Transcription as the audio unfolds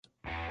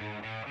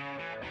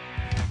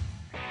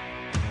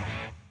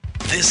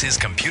This is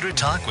Computer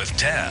Talk with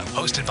Tab,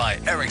 hosted by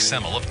Eric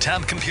Semmel of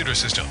Tab Computer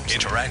Systems.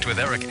 Interact with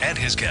Eric and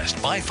his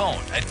guest by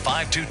phone at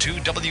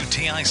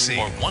 522-WTIC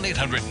or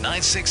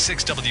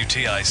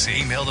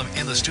 1-800-966-WTIC. Email them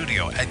in the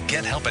studio at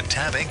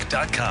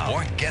gethelp@tabinc.com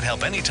or get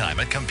help anytime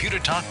at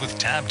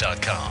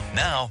computertalkwithtab.com.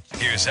 Now,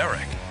 here's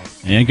Eric.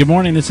 And good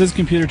morning. This is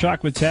Computer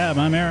Talk with Tab.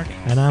 I'm Eric.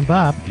 And I'm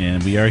Bob.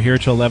 And we are here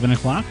till 11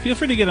 o'clock. Feel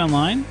free to get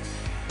online.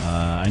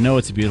 I know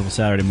it's a beautiful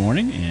Saturday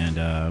morning,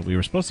 and we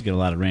were supposed to get a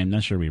lot of rain. I'm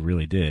not sure we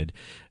really did.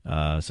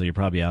 So you're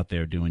probably out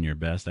there doing your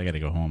best. I got to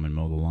go home and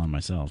mow the lawn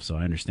myself, so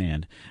I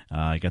understand.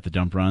 I got the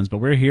dump runs, but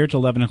we're here till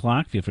 11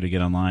 o'clock. Feel free to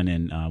get online,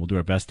 and we'll do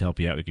our best to help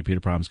you out with computer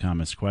problems,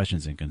 comments,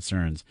 questions, and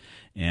concerns.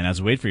 And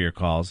as we wait for your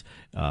calls,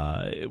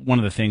 one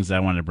of the things that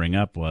I wanted to bring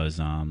up was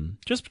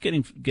just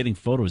getting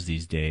photos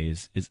these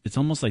days. It's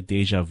almost like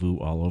deja vu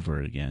all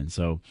over again.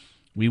 So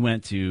we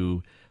went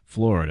to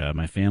Florida,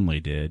 my family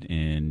did,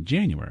 in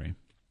January.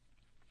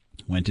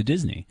 Went to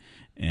Disney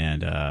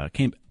and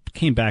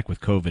came back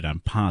with COVID,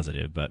 I'm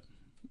positive, but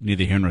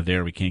neither here nor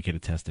there. We can't get a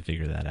test to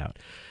figure that out.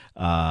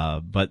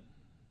 But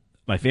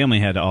my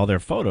family had all their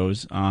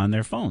photos on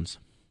their phones.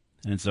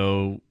 And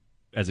so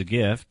as a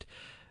gift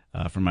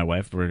from my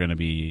wife, we're going to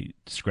be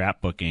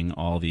scrapbooking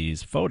all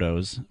these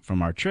photos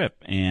from our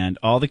trip. And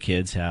all the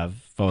kids have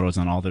photos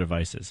on all their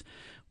devices.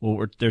 Well,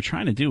 what they're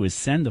trying to do is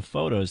send the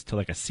photos to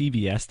like a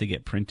CVS to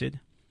get printed.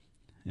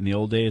 In the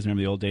old days,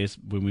 remember the old days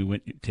when we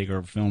went take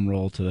our film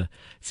roll to the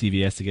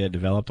CVS to get it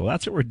developed? Well,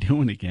 that's what we're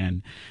doing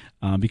again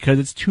because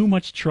it's too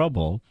much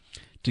trouble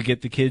to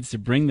get the kids to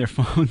bring their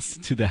phones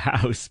to the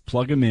house,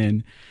 plug them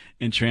in,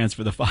 and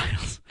transfer the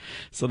files.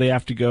 So they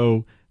have to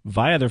go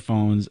via their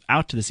phones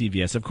out to the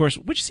CVS. Of course,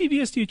 which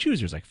CVS do you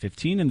choose? There's like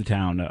 15 in the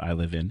town I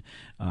live in.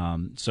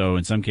 So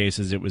in some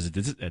cases, it was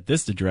at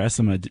this address.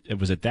 It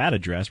was at that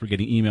address. We're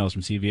getting emails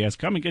from CVS.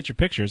 Come and get your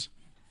pictures.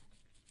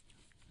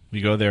 We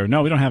go there.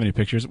 No, we don't have any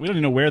pictures. We don't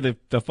even know where the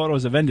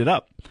photos have ended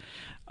up.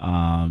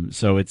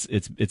 So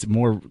it's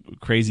more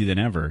crazy than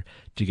ever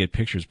to get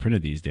pictures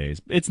printed these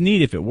days. It's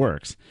neat if it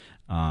works,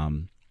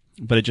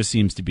 but it just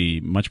seems to be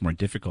much more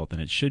difficult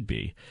than it should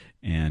be.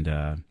 And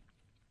I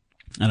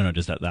don't know,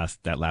 just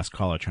that last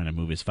caller trying to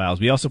move his files.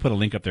 We also put a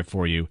link up there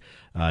for you,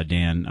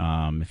 Dan.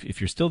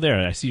 If you're still there,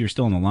 I see you're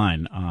still on the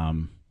line.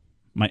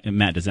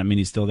 Matt, does that mean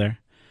he's still there?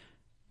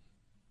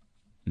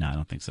 No, I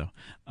don't think so.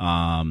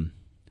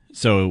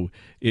 So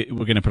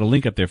we're going to put a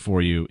link up there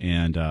for you,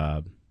 and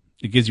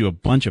it gives you a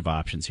bunch of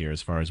options here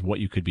as far as what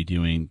you could be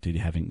doing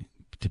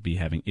to be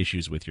having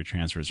issues with your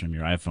transfers from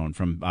your iPhone,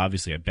 from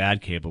obviously a bad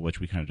cable,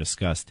 which we kind of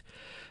discussed,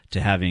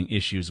 to having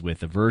issues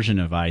with a version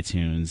of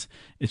iTunes.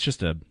 It's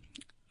just a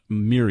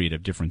myriad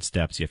of different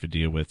steps you have to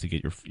deal with to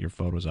get your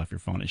photos off your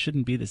phone. It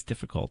shouldn't be this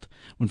difficult.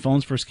 When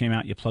phones first came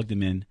out, you plugged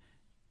them in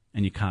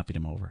and you copied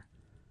them over.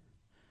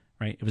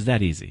 Right? It was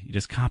that easy. You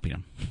just copied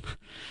them.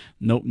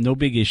 No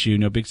big issue,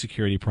 no big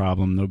security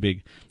problem, no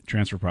big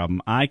transfer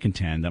problem. I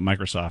contend that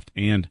Microsoft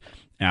and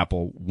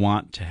Apple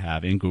want to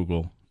have, and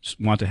Google,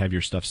 want to have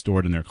your stuff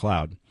stored in their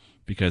cloud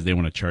because they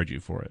want to charge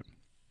you for it.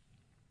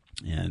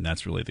 And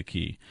that's really the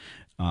key.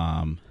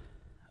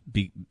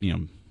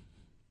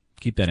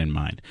 Keep that in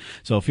mind.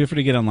 So feel free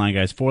to get online,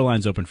 guys. 4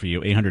 lines open for you,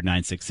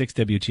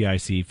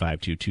 800-966-WTIC,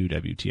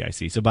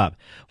 522-WTIC. So, Bob,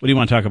 what do you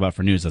want to talk about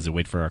for news as we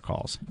wait for our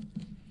calls?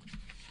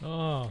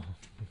 Oh,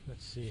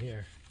 let's see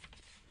here.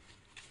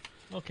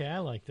 Okay, I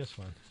like this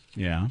one.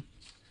 Yeah.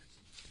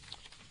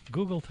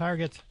 Google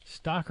targets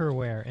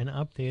stalkerware and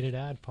updated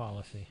ad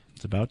policy.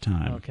 It's about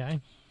time. Okay.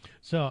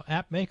 So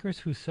app makers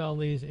who sell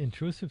these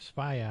intrusive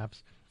spy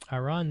apps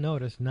are on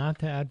notice not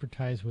to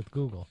advertise with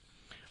Google.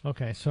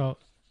 Okay, so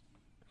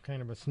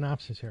kind of a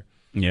synopsis here.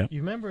 Yeah.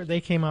 You remember they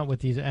came out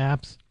with these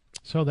apps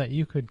so that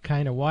you could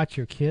kind of watch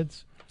your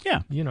kids?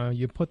 Yeah. You know,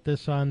 you put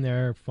this on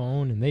their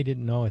phone and they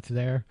didn't know it's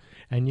there,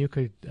 and you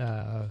could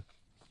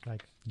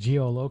like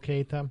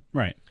geolocate them.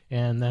 Right.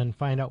 And then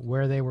find out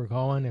where they were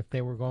going, if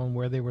they were going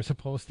where they were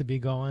supposed to be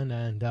going,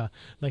 and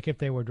like if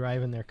they were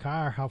driving their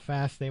car, how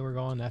fast they were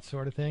going, that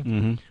sort of thing.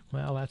 Mm-hmm.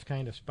 Well, that's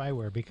kind of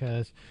spyware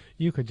because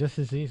you could just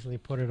as easily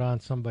put it on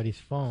somebody's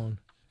phone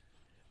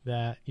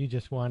that you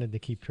just wanted to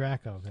keep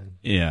track of. And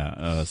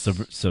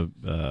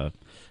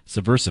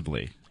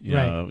subversively,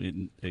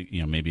 right.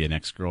 Maybe an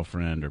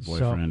ex-girlfriend or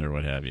boyfriend or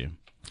what have you.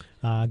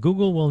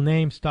 Google will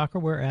name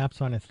stalkerware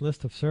apps on its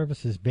list of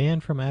services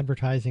banned from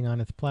advertising on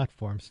its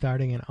platform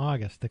starting in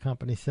August, the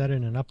company said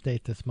in an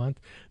update this month.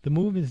 The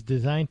move is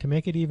designed to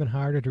make it even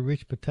harder to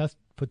reach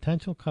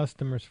potential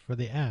customers for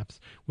the apps,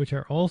 which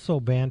are also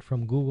banned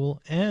from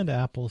Google and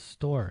Apple's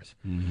stores.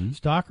 Mm-hmm.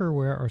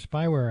 Stalkerware or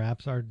spyware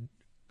apps are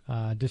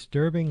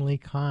disturbingly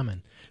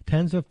common.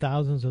 Tens of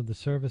thousands of the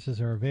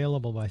services are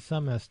available by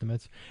some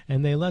estimates,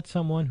 and they let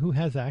someone who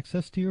has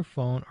access to your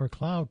phone or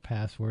cloud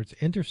passwords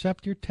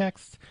intercept your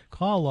texts,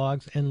 call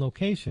logs, and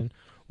location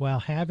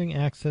while having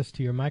access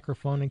to your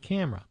microphone and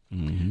camera.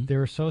 Mm-hmm.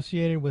 They're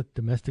associated with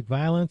domestic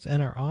violence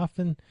and are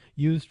often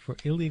used for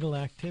illegal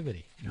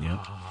activity.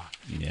 Yep.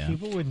 Yeah.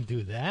 People wouldn't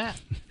do that.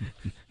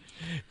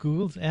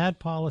 Google's ad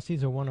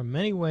policies are one of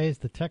many ways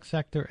the tech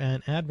sector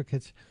and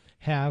advocates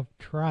have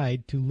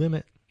tried to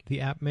limit the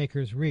app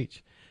makers'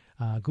 reach.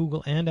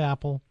 Google and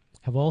Apple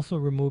have also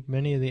removed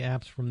many of the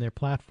apps from their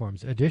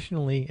platforms.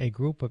 Additionally, a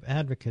group of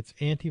advocates,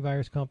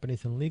 antivirus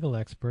companies, and legal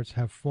experts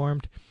have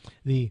formed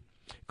the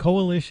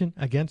Coalition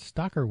Against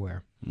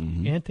Stalkerware.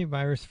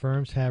 Antivirus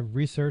firms have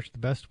researched the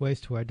best ways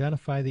to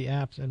identify the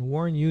apps and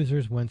warn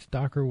users when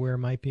stalkerware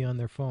might be on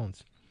their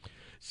phones.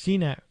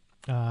 CNET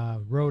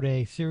wrote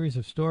a series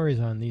of stories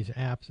on these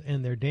apps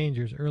and their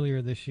dangers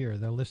earlier this year.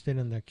 They're listed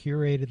in the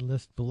curated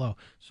list below.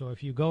 So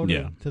if you go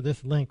to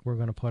this link we're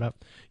going to put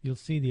up, you'll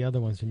see the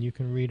other ones, and you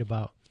can read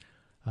about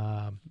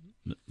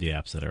the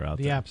apps that are out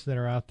there. The apps that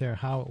are out there,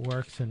 how it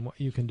works, and what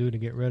you can do to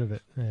get rid of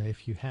it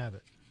if you have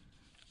it.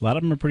 A lot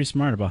of them are pretty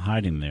smart about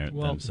hiding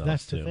themselves.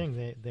 That's the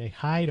thing. They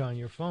hide on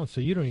your phone, so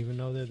you don't even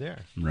know they're there.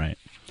 Right.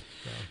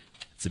 So.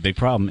 It's a big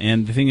problem.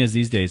 And the thing is,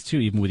 these days, too,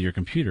 even with your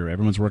computer,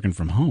 everyone's working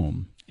from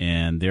home.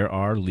 And there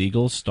are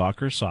legal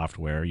stalker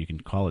software, you can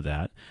call it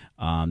that,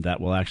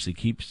 that will actually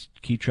keep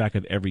track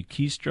of every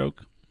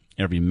keystroke,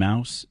 every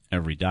mouse,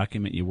 every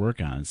document you work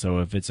on. So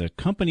if it's a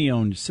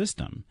company-owned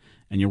system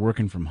and you're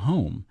working from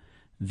home,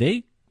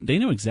 they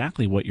know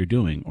exactly what you're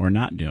doing or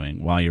not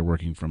doing while you're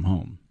working from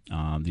home.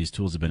 These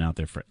tools have been out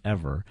there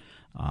forever.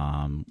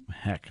 At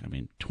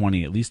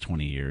least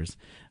 20 years.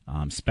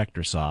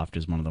 SpectreSoft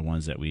is one of the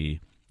ones that we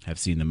have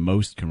seen the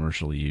most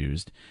commercially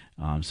used.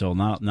 So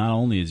not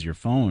only is your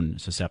phone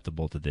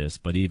susceptible to this,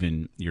 but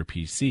even your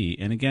PC.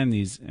 And again,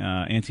 these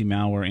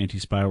anti-malware,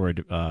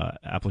 anti-spyware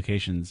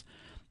applications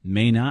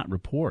may not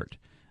report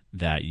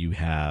that you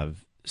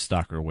have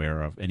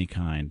stalkerware of any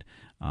kind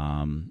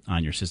on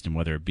your system,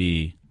 whether it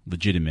be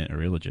legitimate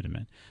or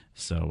illegitimate.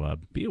 So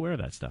be aware of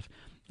that stuff.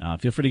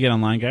 Feel free to get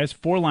online, guys.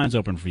 4 lines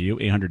open for you,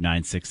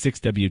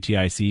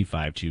 800-966-WTIC,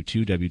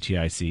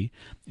 522-WTIC,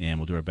 and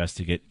we'll do our best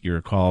to get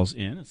your calls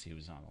in. Let's see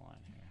who's on the line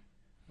here.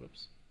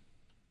 Whoops.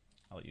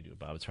 I'll let you do it,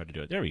 Bob. It's hard to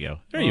do it. There we go.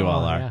 There you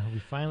all are. Yeah, we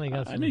finally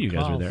got some I knew you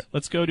calls. guys were there.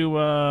 Let's go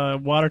to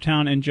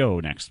Watertown and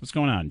Joe next. What's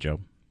going on, Joe?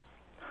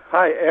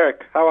 Hi,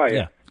 Eric. How are you?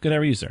 Yeah, good. How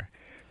are you, sir?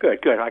 Good.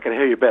 I can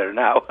hear you better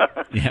now.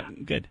 Yeah,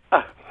 good.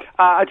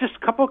 Just a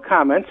couple of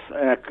comments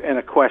and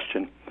a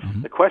question.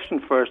 The question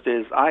first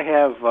is, I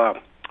have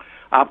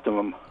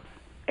Optimum,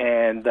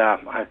 and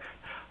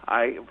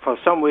I for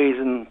some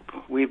reason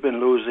we've been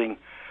losing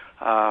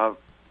the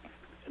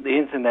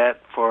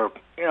internet for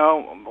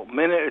a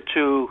minute or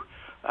two,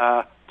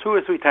 2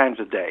 or 3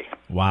 times a day.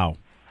 Wow.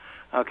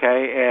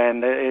 Okay,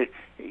 and I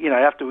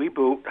have to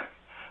reboot,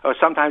 or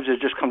sometimes it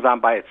just comes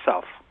on by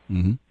itself.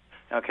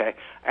 Okay,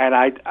 and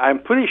I'm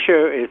pretty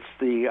sure it's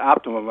the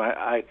Optimum.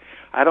 I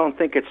don't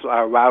think it's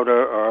a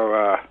router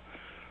or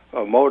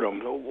a modem.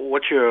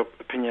 What's your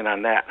opinion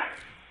on that?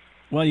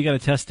 Well, you got to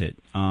test it.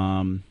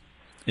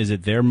 Is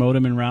it their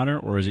modem and router,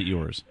 or is it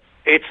yours?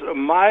 It's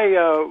my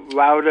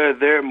router,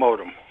 their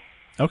modem.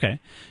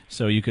 Okay.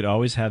 So you could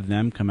always have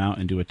them come out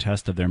and do a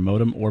test of their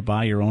modem, or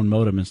buy your own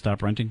modem and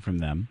stop renting from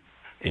them.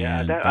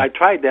 Yeah, I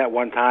tried that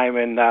one time,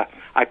 and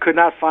I could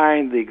not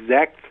find the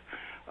exact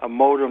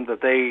modem that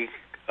they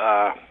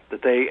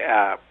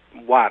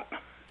want.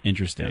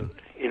 Interesting.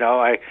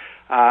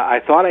 I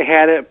thought I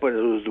had it, but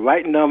it was the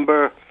right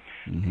number,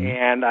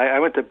 and I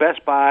went to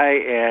Best Buy,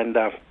 and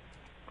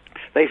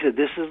they said,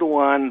 this is the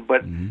one,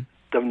 but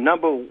the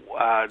number,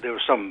 there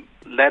were some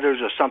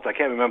letters or something. I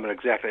can't remember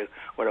exactly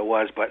what it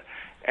was,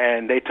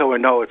 and they told me,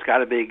 no, it's got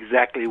to be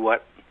exactly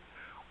what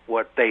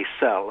they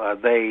sell,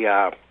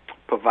 they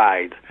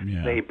provide,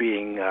 they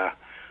being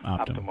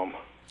Optimum.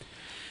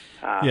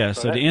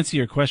 So to answer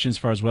your question as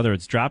far as whether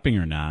it's dropping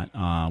or not,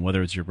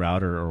 whether it's your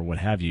router or what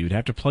have you, you'd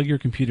have to plug your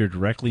computer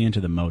directly into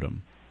the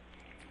modem,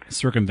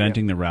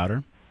 circumventing the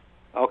router.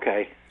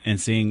 Okay. And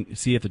see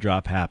if the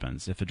drop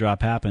happens. If the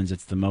drop happens,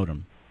 it's the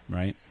modem,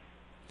 right?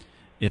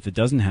 If it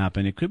doesn't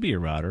happen, it could be your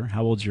router.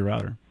 How old's your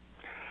router?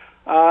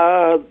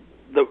 The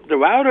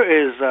router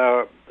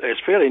is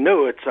fairly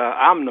new. It's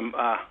Ami,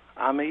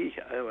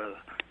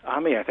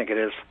 I think it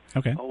is.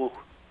 Okay. Oh,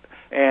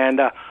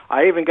 and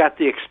I even got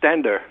the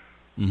extender.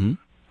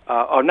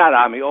 Or not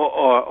Ami,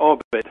 or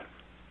Orbit.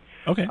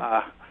 Okay.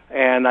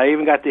 And I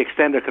even got the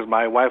extender because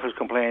my wife was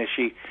complaining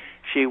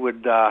she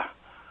would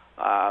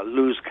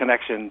lose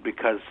connection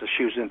because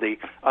she was in the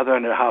other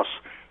end of the house,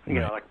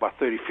 like about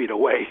 30 feet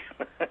away.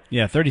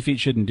 Yeah, 30 feet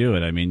shouldn't do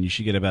it. I mean, you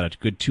should get about a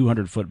good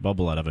 200-foot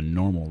bubble out of a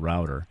normal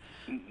router.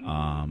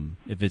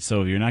 If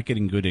you're not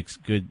getting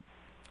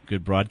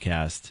good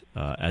broadcast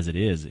as it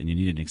is, and you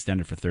need an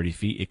extender for 30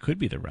 feet, it could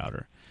be the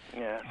router.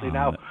 Yeah. See,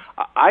 now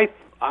I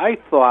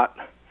thought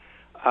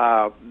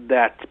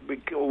that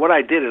what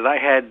I did is I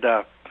had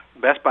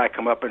Best Buy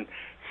come up and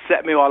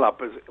set me all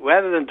up.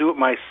 Rather than do it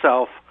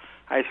myself,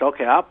 I said,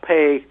 okay, I'll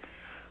pay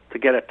to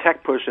get a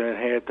tech person in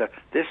here.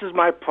 This is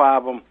my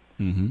problem.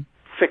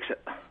 Fix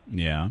it.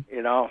 Yeah.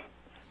 And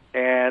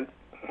I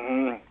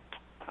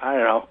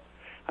don't know.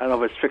 I don't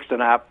know if it's fixed or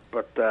not,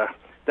 but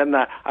then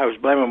I was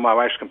blaming my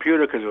wife's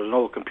computer because it was an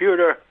old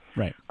computer.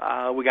 Right.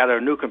 We got a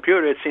new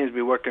computer. It seems to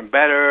be working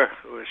better.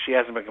 She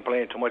hasn't been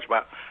complaining too much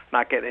about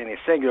not getting any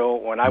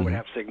signal when I would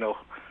have signal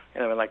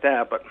and everything like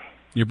that. But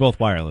you're both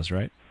wireless,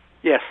 right?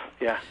 Yes,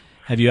 yeah.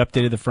 Have you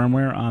updated the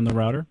firmware on the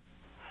router?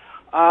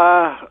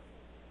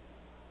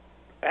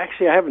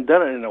 Actually, I haven't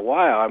done it in a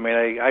while. I mean,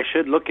 I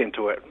should look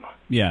into it.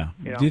 Yeah,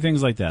 You know. do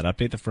things like that.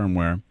 Update the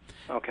firmware.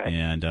 Okay.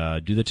 And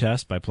do the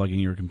test by plugging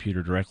your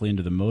computer directly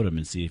into the modem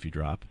and see if you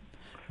drop.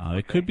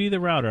 It could be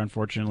the router,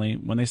 unfortunately.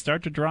 When they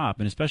start to drop,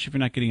 and especially if you're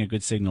not getting a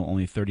good signal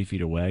only 30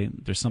 feet away,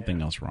 there's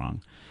something else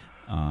wrong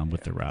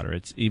with the router.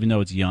 It's even though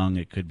it's young,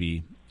 it could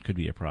be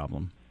a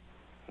problem.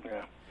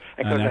 Yeah.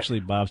 And actually,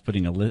 Bob's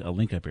putting a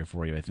link up here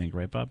for you, I think,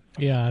 right, Bob?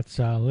 Yeah, it's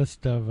a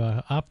list of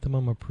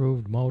Optimum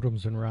approved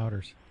modems and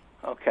routers.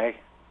 Okay.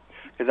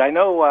 Because I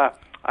know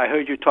I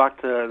heard you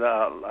talk to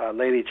the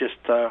lady just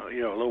a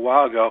little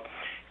while ago,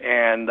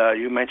 and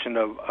you mentioned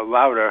a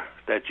router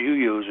that you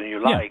use and you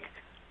like.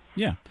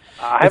 Yeah.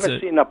 I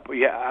haven't seen up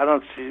yet. I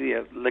don't see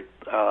it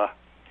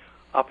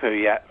up here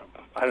yet.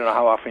 I don't know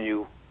how often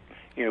you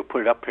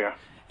put it up here.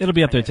 It'll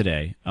be up there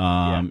today.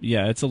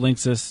 Yeah, it's a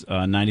Linksys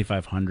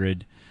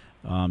 9500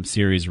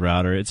 series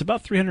router. It's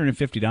about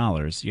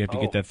 $350. You have to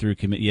get that through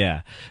commit.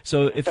 Yeah.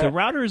 So if the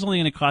router is only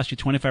going to cost you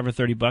 $25 or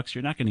 $30,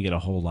 you're not going to get a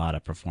whole lot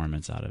of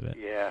performance out of it.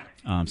 Yeah.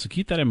 So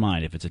keep that in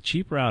mind. If it's a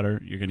cheap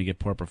router, you're going to get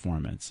poor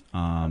performance.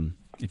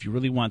 If you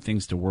really want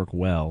things to work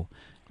well,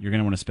 you're going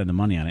to want to spend the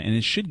money on it. And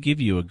it should give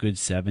you a good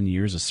 7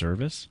 years of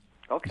service.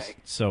 Okay.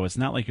 So it's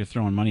not like you're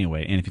throwing money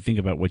away. And if you think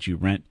about what you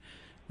rent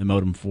the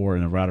modem for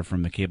and the router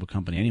from the cable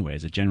company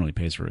anyways, it generally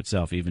pays for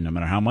itself, even no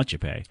matter how much you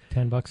pay.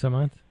 $10 a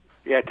month?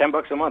 Yeah,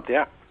 $10 a month,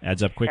 yeah.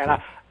 Adds up quickly.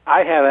 And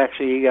I have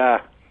actually,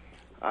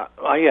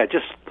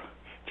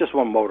 just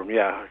one modem,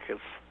 yeah.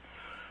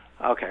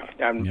 Okay.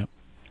 Yep.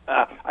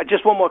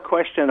 Just one more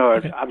question or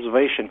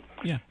observation.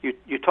 Yeah.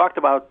 You talked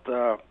about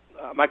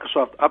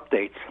Microsoft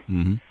updates.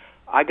 Mm-hmm.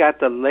 I got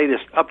the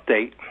latest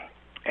update,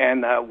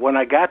 and when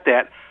I got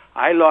that,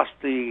 I lost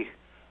the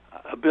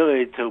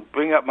ability to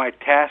bring up my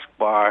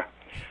taskbar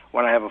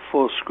when I have a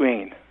full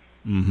screen.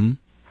 Mm-hmm.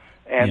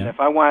 And if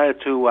I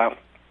wanted to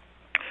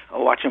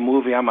watch a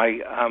movie on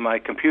my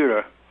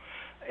computer,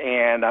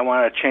 and I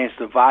wanted to change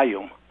the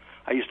volume,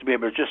 I used to be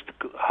able to just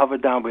hover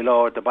down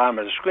below at the bottom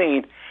of the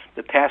screen.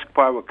 The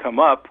taskbar would come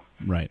up,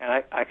 right,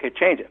 and I could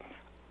change it.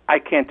 I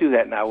can't do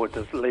that now with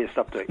the latest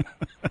update.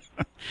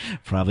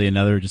 Probably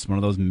just one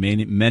of those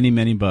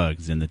many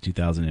bugs in the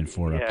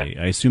 2004 update.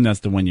 I assume that's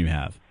the one you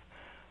have.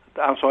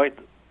 I'm sorry.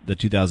 The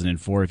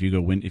 2004. If you do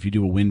a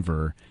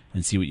WinVer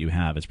and see what you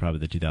have, it's probably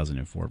the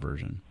 2004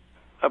 version.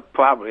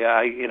 Probably.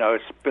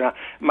 It's been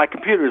my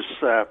computer's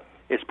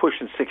it's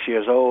pushing 6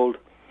 years old.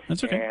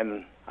 That's okay.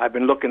 And I've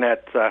been looking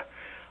at.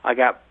 I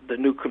got the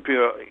new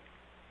computer.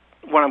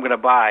 What I'm going to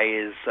buy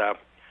is.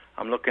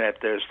 I'm looking at.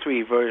 There's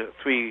three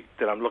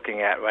that I'm looking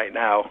at right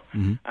now.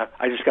 Mm-hmm.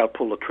 I just got to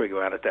pull the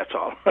trigger on it. That's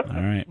all. All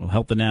right. Well,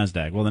 help the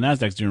Nasdaq. Well, the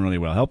Nasdaq's doing really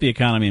well. Help the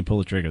economy and pull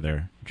the trigger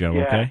there, Joe.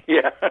 Yeah, okay.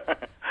 Yeah.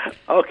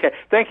 Okay.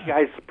 Thank you,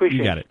 guys.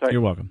 Appreciate it. You got it. Sorry.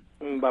 You're welcome.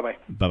 Bye-bye.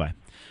 Bye-bye.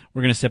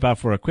 We're going to step out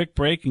for a quick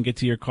break and get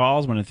to your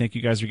calls. I want to thank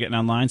you guys for getting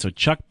online. So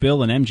Chuck,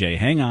 Bill, and MJ,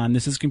 hang on.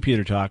 This is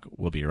Computer Talk.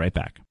 We'll be right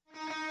back.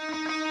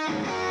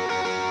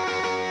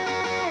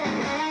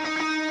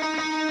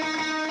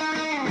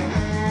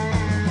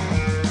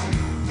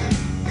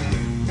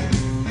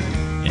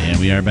 And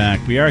we are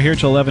back. We are here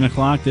till 11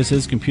 o'clock. This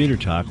is Computer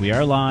Talk. We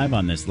are live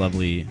on this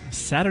lovely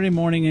Saturday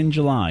morning in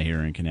July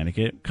here in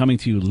Connecticut, coming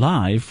to you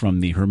live from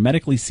the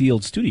hermetically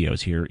sealed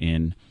studios here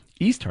in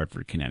East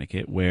Hartford,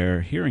 Connecticut,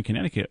 where here in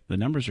Connecticut, the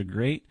numbers are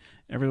great.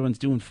 Everyone's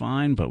doing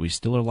fine, but we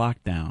still are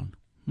locked down.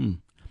 I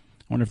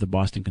wonder if the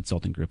Boston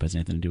Consulting Group has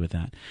anything to do with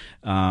that.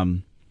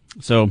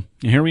 So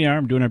here we are.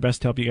 I'm doing our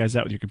best to help you guys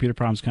out with your computer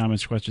problems,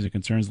 comments, questions, and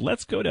concerns.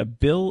 Let's go to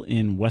Bill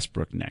in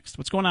Westbrook next.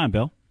 What's going on,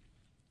 Bill?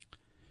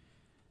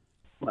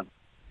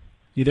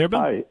 You there,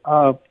 Bill?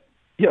 Hi.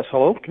 Yes,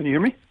 hello. Can you hear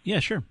me? Yeah,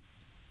 sure.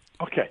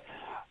 Okay.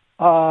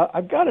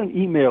 I've got an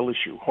email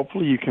issue.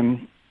 Hopefully you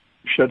can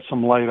shed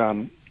some light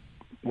on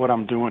what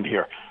I'm doing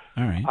here.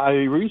 All right. I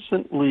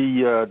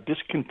recently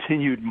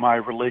discontinued my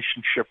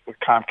relationship with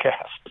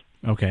Comcast.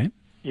 Okay.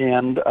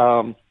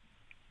 And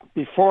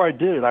before I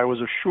did it, I was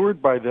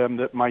assured by them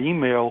that my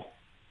email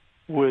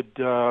would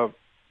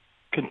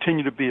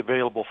continue to be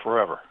available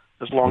forever,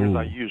 as long as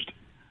I used it.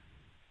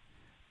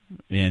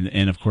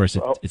 And of course,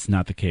 it's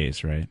not the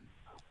case, right?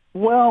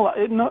 Well,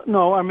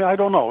 no. I mean, I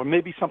don't know. It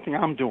may be something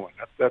I'm doing.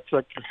 That's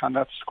the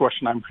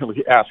question I'm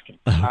really asking.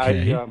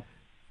 Okay.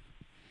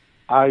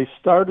 I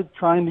started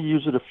trying to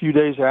use it a few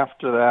days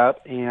after that,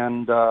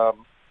 and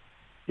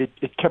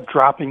it kept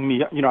dropping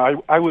me.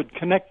 I would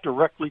connect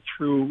directly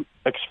through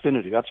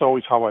Xfinity. That's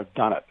always how I've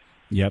done it.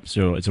 Yep.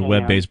 So it's a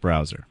web-based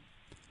browser.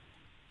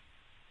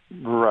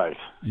 Right.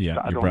 Yeah.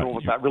 I don't know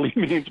what that really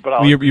means,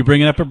 but you're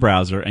bringing up a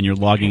browser and you're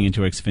logging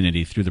into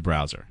Xfinity through the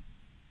browser.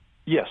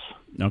 Yes.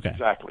 Okay.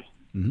 Exactly.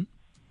 Mm-hmm.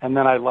 And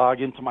then I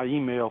log into my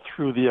email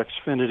through the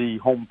Xfinity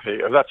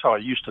homepage. That's how I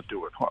used to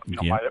do it.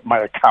 My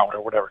account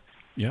or whatever.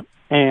 Yep.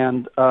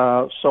 And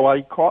so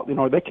I called.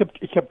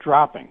 It kept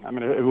dropping. I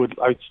mean,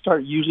 I'd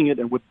start using it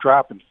and it would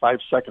drop in 5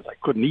 seconds. I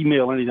couldn't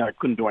email anything. I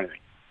couldn't do anything.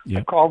 Yep.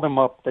 I called them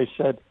up. They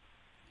said,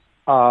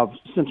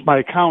 since my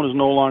account is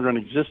no longer in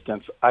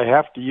existence, I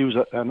have to use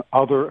an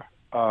other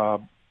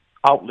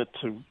outlet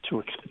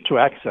to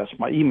access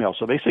my email.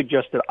 So they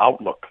suggested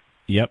Outlook.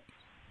 Yep.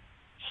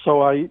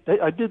 So I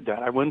did that.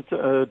 I went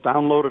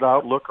downloaded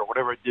Outlook or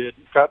whatever I did,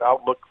 got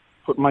Outlook,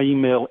 put my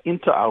email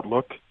into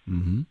Outlook,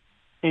 Mm-hmm.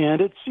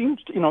 and it seemed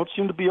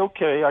to be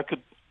okay. I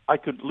could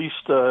at least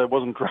it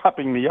wasn't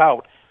dropping me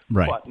out.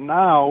 Right. But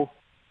now,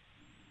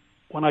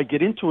 when I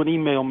get into an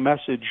email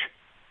message,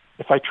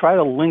 if I try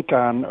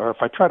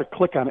to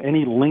click on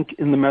any link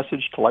in the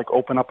message to like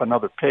open up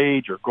another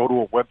page or go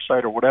to a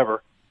website or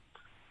whatever,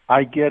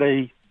 I get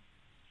an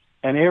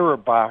error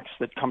box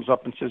that comes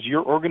up and says,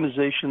 your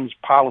organization's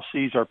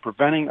policies are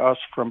preventing us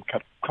from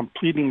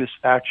completing this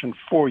action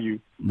for you.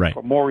 Right.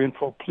 For more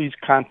info, please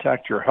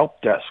contact your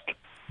help desk.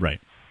 Right.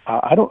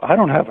 I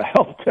don't have a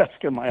help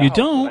desk in my house. You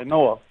don't? That I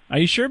know of. Are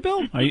you sure,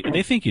 Bill?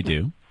 They think you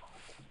do.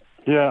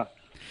 Yeah.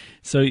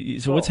 So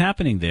what's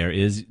happening there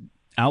is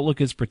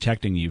Outlook is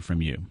protecting you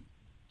from you.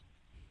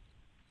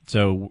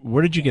 So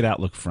where did you get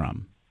Outlook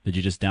from? Did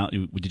you just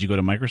Did you go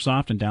to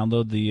Microsoft and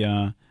download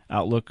the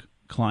Outlook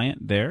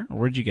client there, or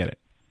where did you get it?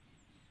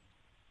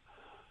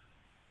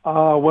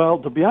 Well,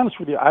 to be honest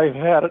with you, I've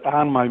had it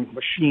on my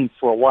machine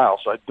for a while,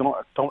 so I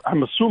don't.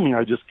 I'm assuming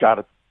I just got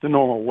it the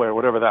normal way,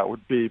 whatever that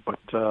would be. But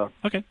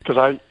Okay. because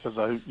I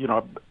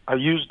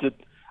used it.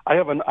 I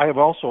have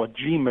also a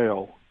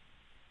Gmail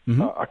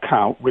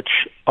account, which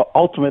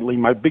ultimately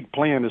my big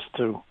plan is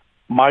to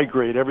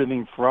migrate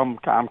everything from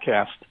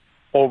Comcast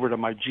over to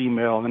my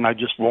Gmail, and then I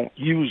just won't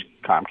use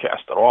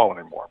Comcast at all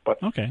anymore.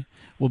 But okay.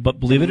 Well,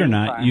 but believe it or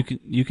not,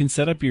 you can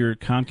set up your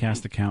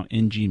Comcast account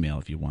in Gmail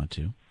if you want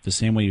to, the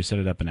same way you set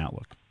it up in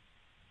Outlook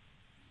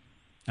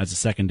as a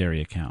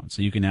secondary account.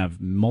 So you can have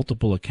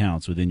multiple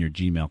accounts within your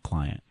Gmail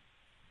client.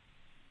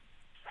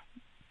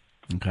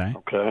 Okay.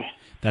 Okay.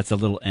 That's a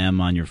little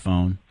M on your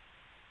phone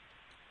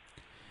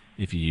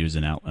if you use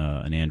an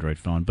Android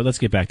phone. But let's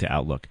get back to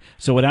Outlook.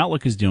 So what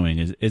Outlook is doing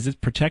is it's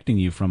protecting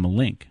you from a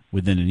link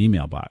within an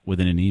email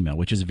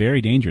which is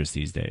very dangerous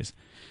these days.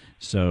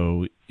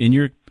 So in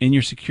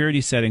your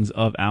security settings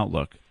of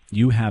Outlook,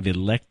 you have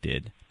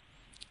elected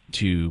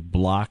to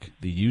block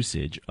the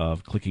usage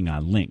of clicking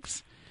on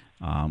links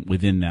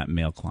within that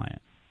mail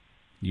client.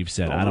 You've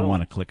said, I don't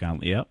want to click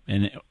on,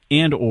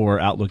 and or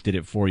Outlook did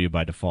it for you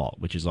by default,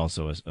 which is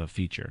also a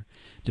feature,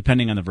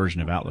 depending on the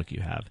version of Outlook you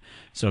have.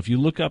 So if you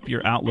look up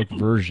your Outlook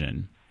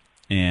version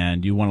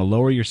and you want to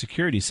lower your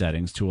security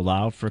settings to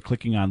allow for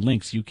clicking on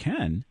links, you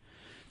can,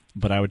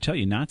 but I would tell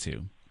you not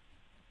to,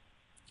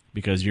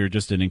 because you're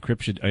just a link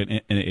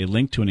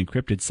to an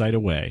encrypted site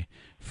away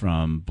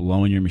from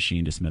blowing your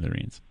machine to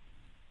smithereens.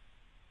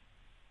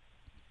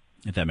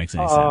 If that makes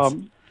any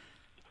sense.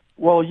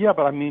 Well, yeah,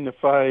 but I mean,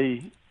 if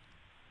I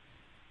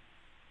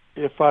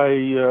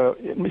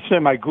let me say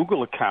my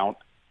Google account,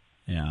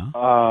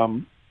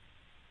 I'm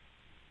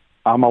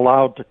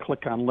allowed to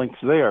click on links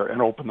there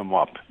and open them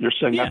up. You're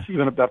saying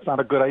that's not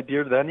a good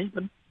idea then,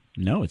 even?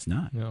 No, it's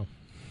not. No.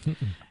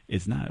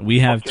 It's not. We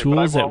have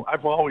tools that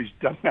I've always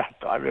done that.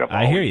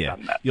 I hear you.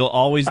 You'll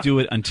always do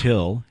it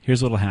until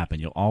here's what'll happen.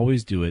 You'll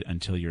always do it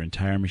until your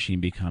entire machine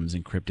becomes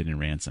encrypted and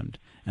ransomed.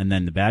 And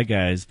then the bad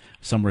guys,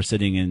 somewhere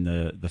sitting in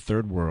the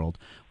third world,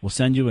 will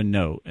send you a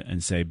note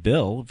and say,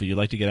 Bill, if you'd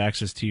like to get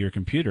access to your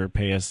computer,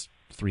 pay us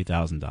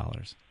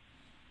 $3,000.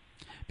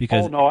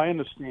 Because no, I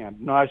understand.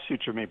 No, I see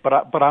what you mean. But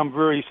I'm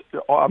very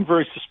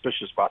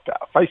suspicious about that.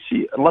 If I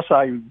see, unless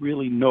I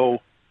really know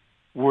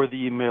where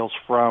the email's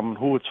from,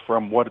 who it's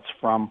from, what it's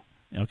from.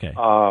 Okay.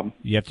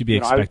 You have to be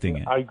expecting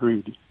it. I agree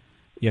with you.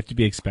 You have to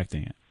be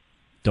expecting it.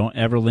 Don't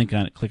ever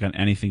click on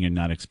anything you're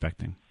not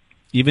expecting.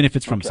 Even if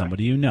it's from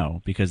somebody you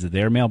know, because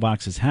their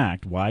mailbox is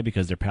hacked. Why?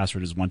 Because their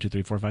password is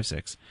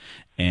 123456,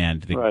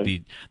 and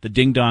the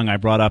ding dong I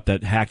brought up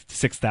that hacked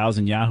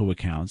 6,000 Yahoo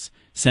accounts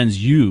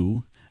sends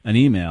you an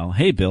email.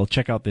 Hey, Bill,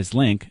 check out this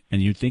link,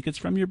 and you think it's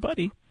from your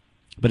buddy,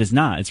 but it's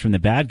not. It's from the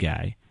bad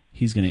guy.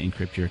 He's going to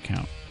encrypt your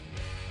account,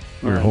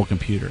 your whole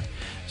computer.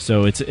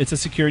 So it's a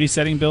security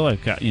setting, Bill.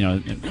 I've got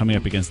coming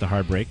up against the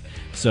hard break.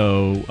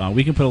 So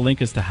we can put a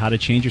link as to how to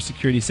change your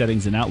security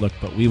settings in Outlook,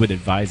 but we would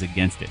advise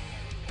against it.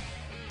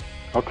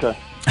 Okay.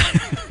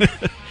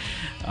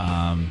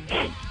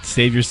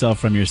 Save yourself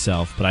from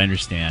yourself, but I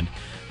understand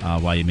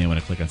why you may want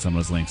to click on some of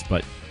those links.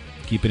 But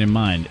keep it in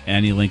mind,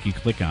 any link you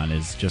click on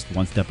is just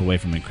one step away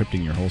from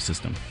encrypting your whole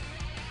system.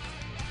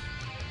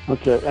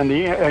 Okay, and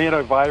the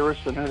antivirus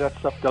and any of that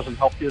stuff doesn't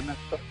help you in that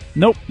stuff?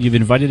 Nope, you've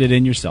invited it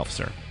in yourself,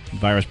 sir. The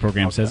virus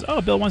program says,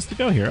 oh, Bill wants to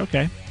go here.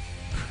 Okay.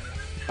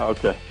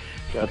 Okay,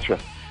 gotcha.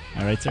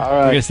 All right, sir. All right.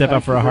 We're going to step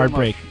out for a hard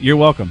break. You're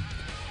welcome.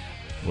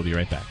 We'll be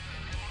right back.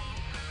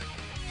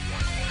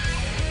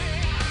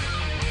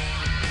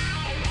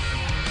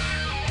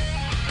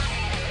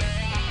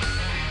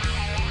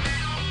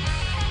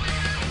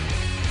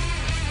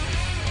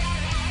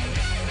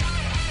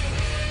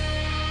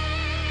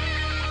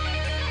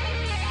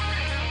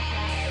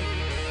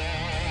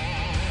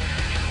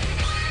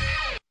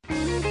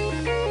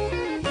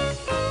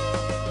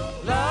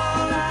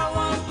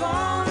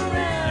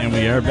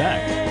 We are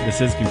back. This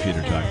is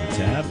Computer Talk with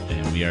Tab,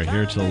 and we are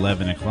here till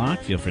 11 o'clock.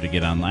 Feel free to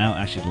get online.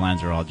 Actually, the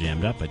lines are all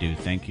jammed up. I do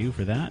thank you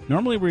for that.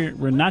 Normally,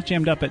 we're not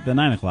jammed up at the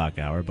 9 o'clock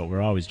hour, but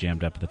we're always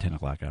jammed up at the 10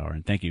 o'clock hour.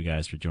 And thank you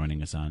guys for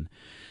joining us on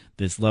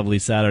this lovely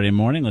Saturday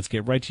morning. Let's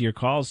get right to your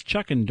calls.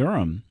 Chuck in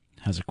Durham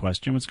has a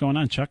question. What's going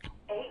on, Chuck?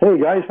 Hey,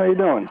 guys. How you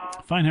doing?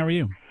 Fine. How are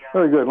you?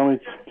 Very good. Let me...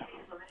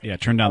 Yeah,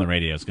 turn down the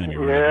radio. It's going to be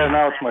really Yeah, loud.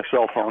 now it's my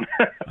cell phone.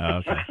 Oh,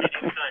 okay.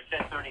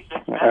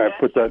 I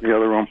put that in the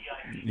other room.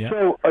 Yeah.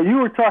 So you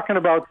were talking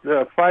about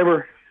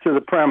fiber to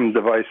the prem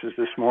devices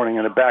this morning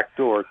and a back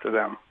door to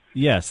them.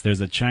 Yes,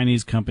 there's a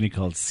Chinese company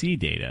called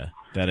CData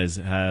that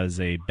has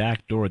a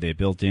back door they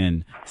built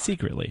in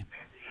secretly.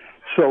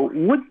 So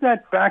would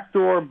that back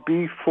door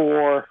be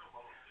for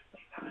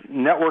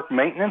network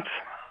maintenance?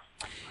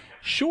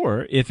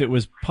 Sure, if it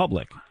was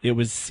public. It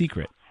was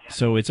secret.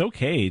 So it's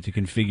okay to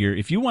configure.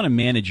 If you want to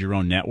manage your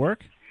own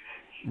network,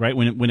 right?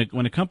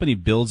 When a company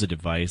builds a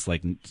device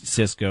like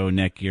Cisco,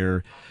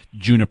 Netgear,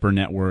 Juniper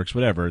Networks,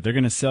 whatever, they're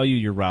going to sell you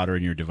your router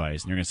and your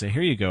device. And they're going to say,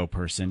 here you go,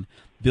 person.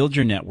 Build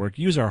your network.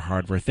 Use our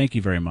hardware. Thank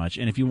you very much.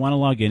 And if you want to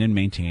log in and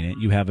maintain it,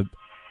 you have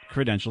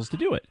credentials to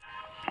do it.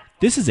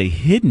 This is a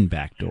hidden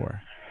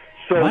backdoor.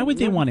 So Why would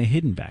they want a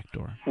hidden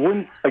backdoor?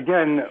 Wouldn't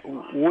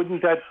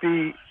that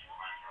be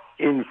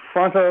in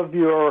front of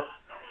your,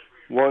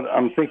 what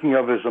I'm thinking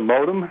of as a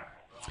modem?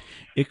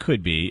 It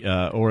could be,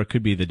 or it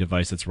could be the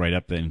device that's right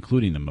up there,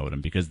 including the modem,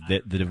 because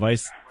the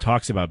device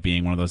talks about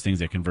being one of those things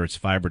that converts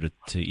fiber to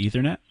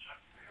Ethernet.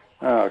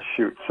 Oh,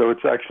 shoot. So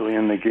it's actually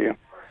in the gear.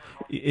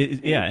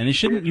 Yeah, and it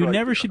shouldn't. You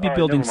never should be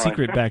building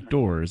secret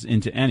backdoors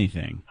into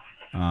anything,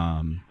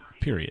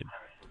 period.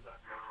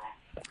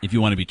 If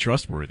you want to be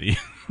trustworthy.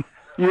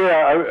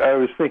 Yeah, I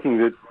was thinking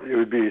that it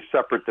would be a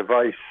separate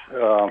device,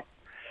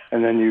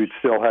 and then you'd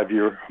still have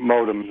your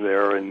modems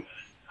there. And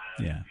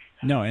yeah,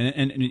 no,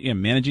 and yeah,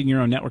 managing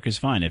your own network is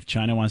fine. If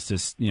China wants to,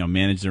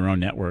 manage their own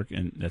network,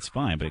 and that's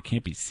fine, but it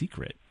can't be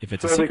secret. If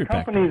it's a secret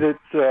backdoor. So the company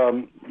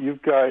that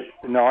you've got,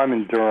 no, I'm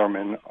in Durham,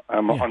 and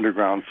I'm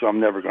underground, so I'm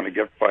never going to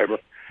get fiber.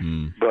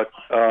 But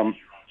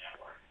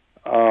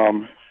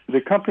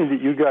the company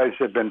that you guys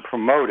have been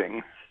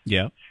promoting.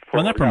 Yeah,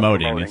 well, not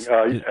promoting.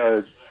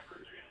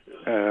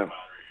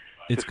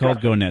 It's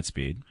called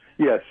GoNetspeed.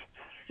 Yes.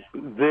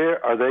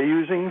 Are they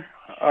using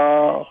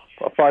a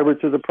fiber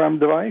to the prem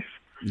device?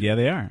 Yeah,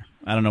 they are.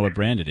 I don't know what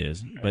brand it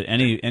is, but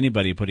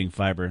anybody putting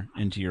fiber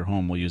into your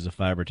home will use a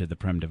fiber to the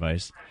prem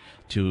device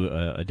to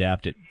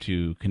adapt it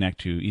to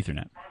connect to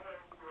Ethernet.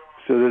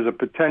 So there's a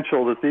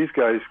potential that these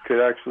guys could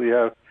actually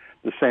have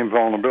the same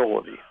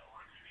vulnerability.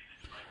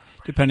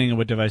 Depending on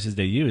what devices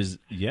they use,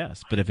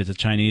 yes. But if it's a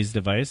Chinese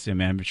device, I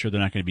mean, I'm sure they're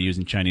not going to be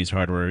using Chinese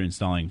hardware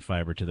installing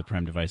fiber to the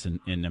prem device in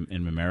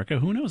America.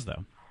 Who knows,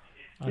 though?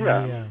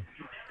 Yeah,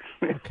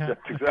 that's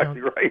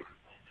exactly right.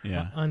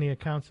 Yeah. On the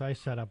accounts I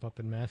set up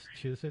in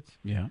Massachusetts,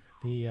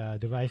 the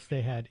device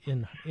they had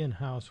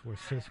in-house was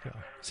Cisco.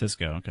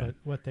 Cisco, okay. But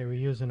what they were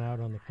using out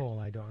on the pole,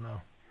 I don't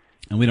know.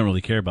 And we don't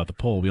really care about the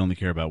pole. We only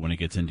care about when it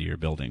gets into your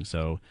building.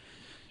 So,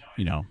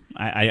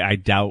 I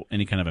doubt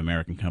any kind of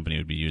American company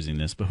would be using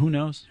this, but who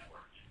knows?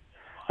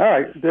 All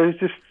right. It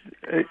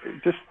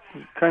just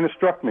kind of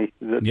struck me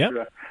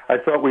that I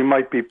thought we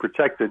might be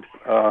protected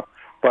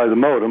by the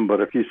modem, but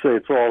if you say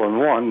it's all in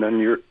one, then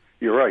you're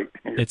right.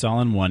 It's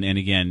all in one, and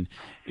again,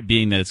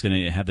 being that it's going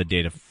to have the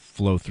data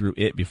flow through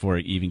it before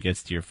it even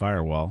gets to your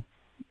firewall,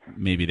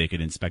 maybe they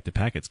could inspect the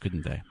packets,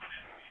 couldn't they?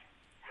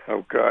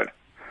 Oh, God.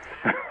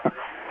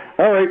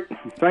 All right.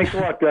 Thanks a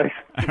lot, guys.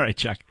 All right,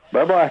 Chuck.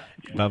 Bye-bye.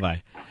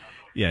 Bye-bye.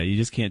 Yeah, you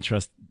just can't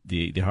trust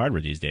the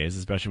hardware these days,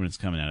 especially when it's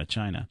coming out of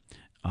China.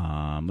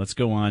 Let's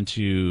go on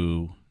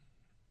to,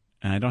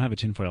 and I don't have a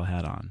tinfoil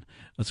hat on.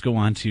 Let's go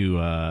on to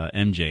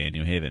MJ in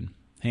New Haven.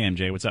 Hey,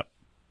 MJ, what's up?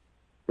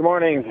 Good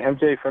morning,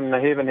 MJ from New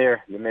Haven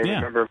here. You may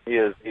remember me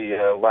as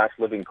the last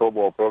living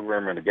COBOL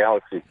programmer in the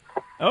galaxy.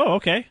 Oh,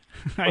 okay.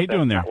 How you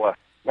doing there?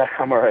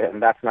 I'm all right,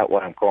 and that's not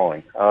what I'm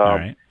calling. All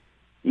right.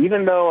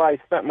 Even though I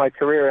spent my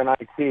career in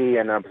IT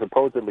and I'm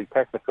supposedly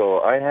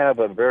technical, I have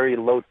a very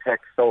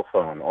low-tech cell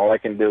phone. All I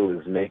can do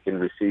is make and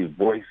receive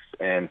voice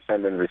and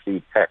send and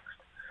receive text.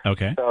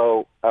 Okay.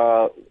 So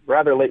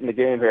rather late in the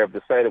game here, I've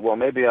decided, well,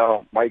 maybe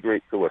I'll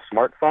migrate to a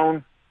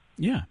smartphone.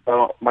 Yeah.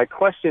 My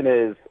question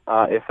is,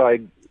 if I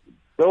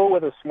go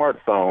with a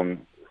smartphone,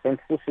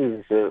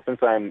 since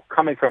I'm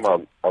coming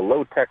from a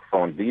low-tech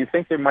phone, do you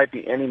think there might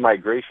be any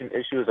migration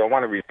issues? I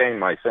want to retain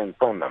my same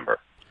phone number.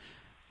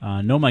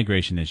 No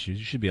migration issues.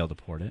 You should be able to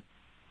port it.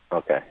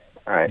 Okay.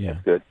 All right. Yeah.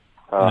 That's good.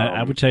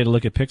 I would tell you to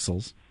look at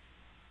Pixels.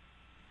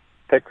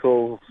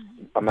 Pixels?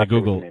 I'm not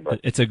Google. sure what you mean, but...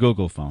 It's a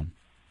Google phone.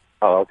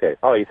 Oh, okay.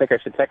 Oh, you think I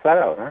should check that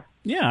out, huh?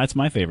 Yeah, that's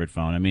my favorite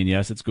phone. I mean,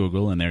 yes, it's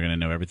Google, and they're going to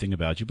know everything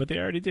about you, but they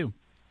already do.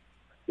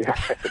 Yeah,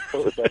 I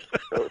suppose.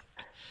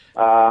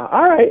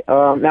 All right.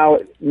 Now,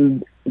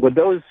 would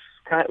those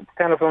kind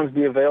of phones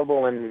be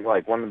available in,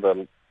 like, one of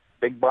the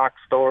big box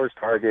stores,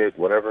 Target,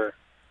 whatever?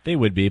 They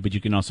would be, but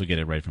you can also get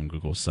it right from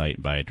Google's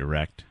site by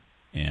direct.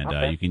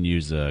 And you can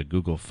use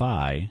Google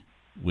Fi,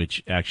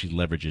 which actually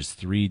leverages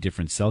 3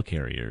 different cell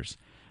carriers.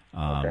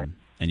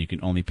 and you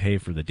can only pay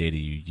for the data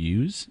you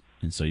use,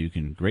 and so you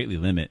can greatly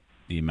limit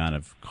the amount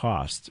of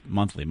cost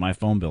monthly. My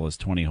phone bill is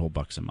 $20 whole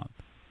a month.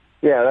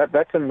 Yeah,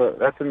 that's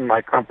in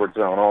my comfort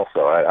zone.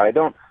 Also,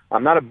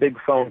 I'm not a big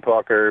phone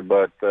talker,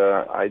 but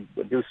I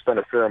do spend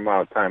a fair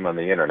amount of time on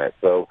the internet.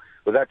 So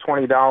would that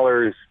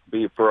 $20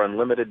 be for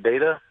unlimited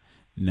data?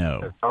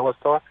 No. Let's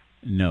talk.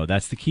 No,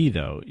 that's the key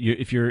though.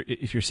 If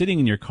you're sitting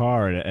in your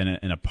car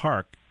in a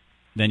park,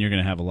 then you're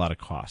going to have a lot of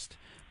cost.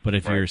 But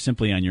if you're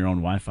simply on your own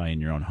Wi-Fi in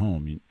your own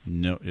home,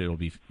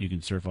 you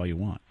can surf all you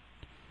want.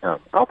 Oh,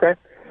 okay.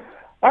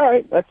 All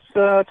right. That's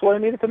what I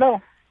needed to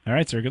know. All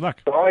right, sir. Good luck.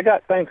 That's all I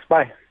got. Thanks.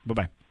 Bye.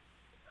 Bye-bye.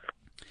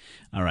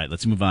 All right,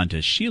 let's move on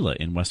to Sheila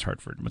in West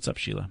Hartford. What's up,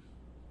 Sheila?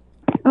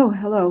 Oh,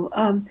 hello.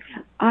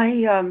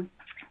 I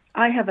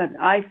have an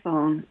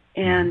iPhone,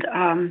 and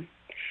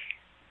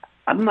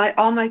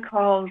all my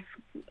calls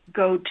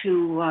go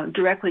to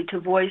directly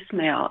to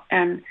voicemail,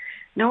 and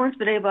no one's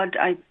been able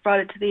to. I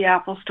brought it to the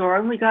Apple Store,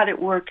 and we got it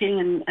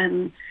working,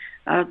 and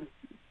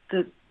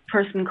the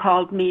person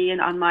called me and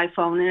on my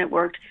phone, and it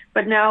worked.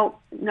 But now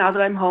that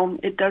I'm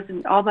home, it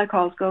doesn't. All my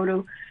calls go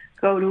to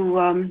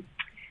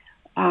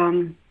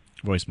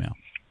voicemail.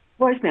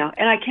 Voicemail,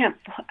 and I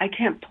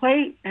can't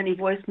play any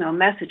voicemail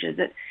messages.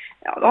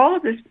 All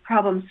of this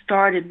problem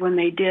started when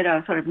they did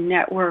a sort of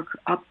network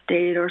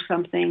update or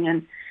something,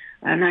 and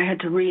I had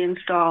to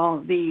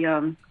reinstall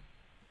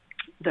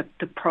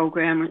the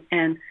program,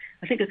 and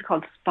I think it's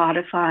called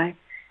Spotify,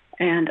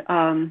 and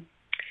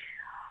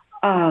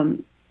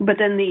but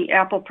then the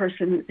Apple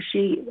person,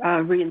 she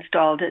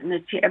reinstalled it,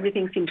 and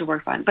everything seemed to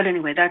work fine. But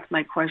anyway, that's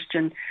my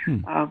question.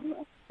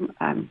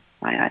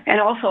 And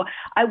also,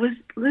 I was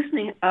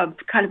listening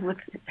kind of with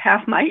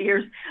half my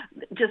ears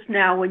just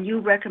now when you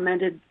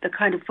recommended the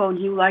kind of phone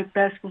you like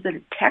best. Was it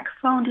a tech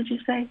phone, did you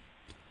say?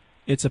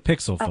 It's a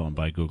Pixel phone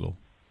by Google.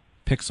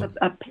 Pixel.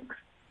 A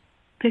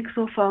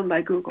Pixel phone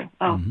by Google.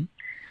 Oh,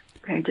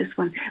 okay, just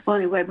one. Well,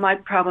 anyway, my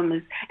problem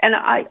is, and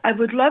I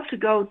would love to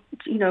go,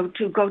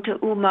 to go to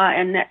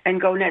Ooma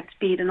and go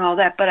NetSpeed and all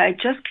that, but I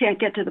just can't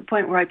get to the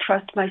point where I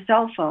trust my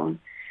cell phone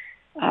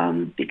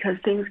because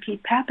things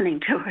keep happening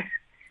to it.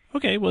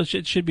 Okay, well,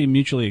 it should be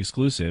mutually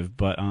exclusive,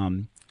 but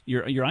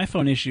your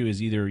iPhone issue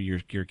is either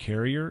your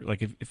carrier.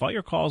 Like if all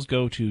your calls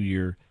go to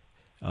your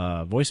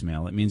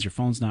voicemail, it means your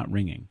phone's not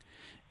ringing,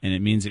 and it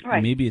means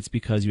maybe it's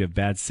because you have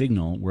bad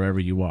signal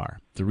wherever you are.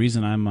 The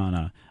reason I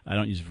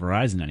don't use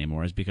Verizon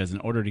anymore is because in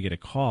order to get a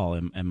call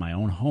in my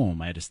own home,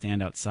 I had to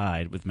stand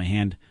outside with my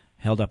hand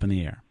held up in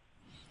the air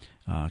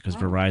because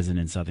Verizon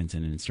in Southington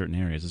and in certain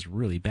areas is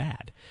really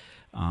bad.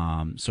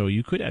 So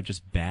you could have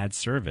just bad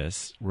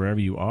service wherever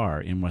you are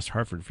in West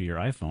Hartford for your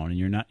iPhone,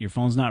 and your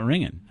phone's not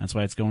ringing. That's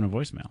why it's going to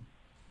voicemail.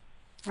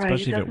 Right,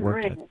 especially it if it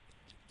worked. ring.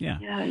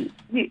 Yeah.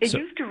 It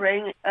used to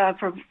ring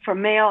for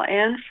mail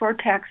and for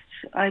text.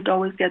 I'd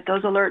always get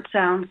those alert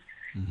sounds,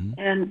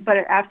 but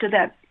after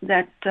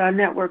that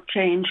network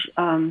change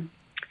or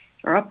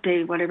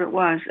update, whatever it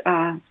was,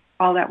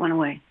 all that went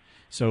away.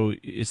 So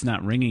it's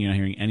not ringing. You're not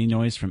hearing any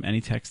noise from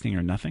any texting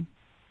or nothing.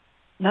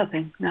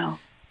 Nothing. No.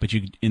 But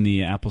in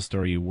the Apple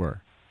Store, you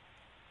were?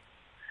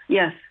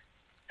 Yes.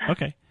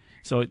 Okay.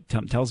 So it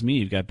tells me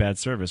you've got bad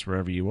service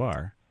wherever you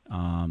are.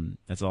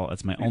 That's all.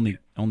 That's my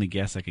only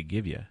guess I could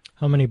give you.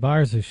 How many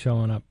bars is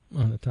showing up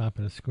on the top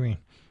of the screen?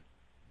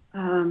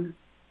 4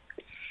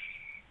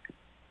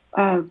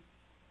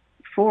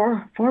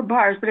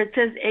 bars, but it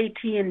says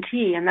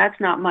AT&T, and that's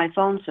not my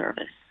phone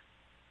service.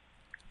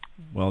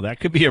 Well, that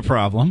could be a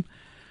problem.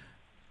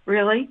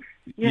 Really?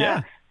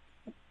 Yeah.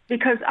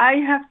 Because I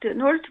have to,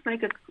 in order to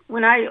make it,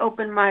 when I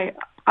open my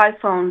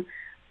iPhone,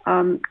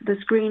 the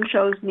screen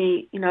shows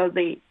me,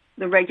 the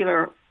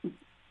regular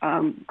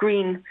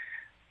green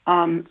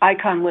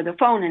icon with a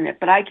phone in it,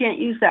 but I can't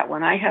use that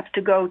one. I have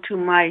to go to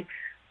my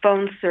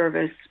phone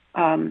service,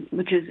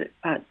 which is,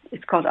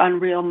 it's called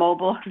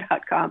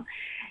unrealmobile.com.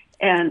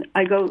 And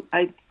I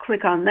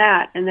click on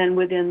that, and then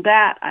within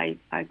that, I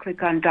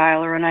click on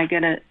dialer, and I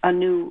get a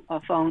new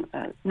phone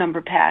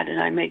number pad,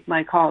 and I make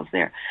my calls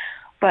there.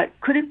 But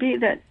could it be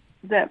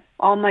that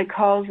all my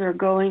calls are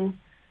going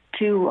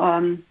to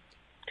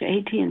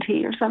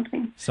AT&T or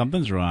something?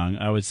 Something's wrong.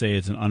 I would say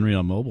it's an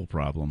Unreal Mobile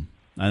problem.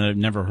 I've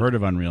never heard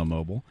of Unreal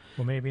Mobile.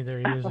 Well, maybe they're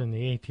using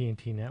the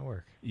AT&T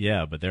network.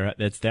 Yeah, but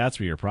that's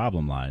where your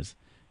problem lies.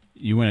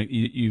 You want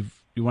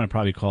to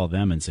probably call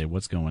them and say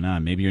what's going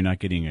on. Maybe you're not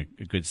getting a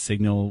good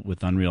signal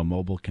with Unreal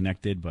Mobile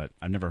connected, but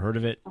I've never heard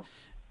of it.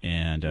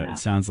 And it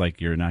sounds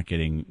like you're not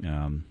getting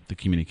the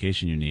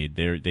communication you need.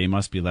 They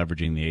must be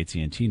leveraging the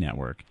AT&T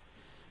network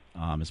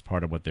as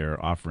part of what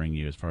they're offering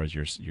you as far as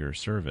your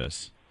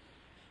service.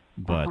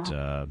 But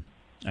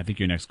I think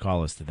your next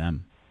call is to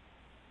them.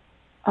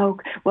 Oh,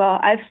 well,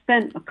 I've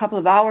spent a couple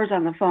of hours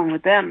on the phone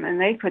with them, and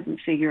they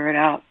couldn't figure it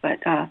out. But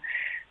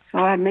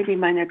so maybe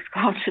my next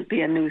call should be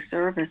a new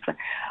service. But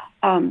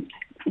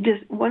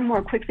just one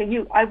more quick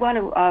thing. I want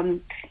to,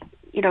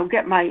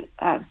 get my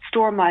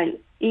store my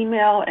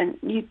email, and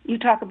you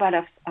talk about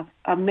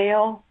a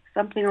mail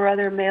something or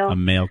other mail. A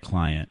mail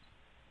client.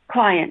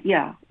 Client,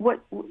 yeah. What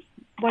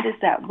what is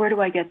that? Where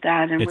do I get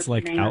that? And It's what's the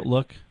like name?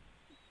 Outlook.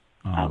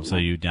 Outlook. So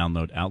you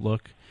download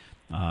Outlook.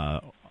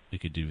 You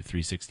could do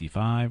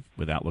 365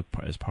 with Outlook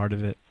as part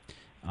of it.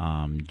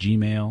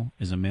 Gmail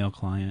is a mail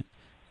client.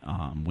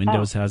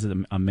 Windows has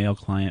a mail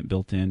client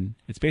built in.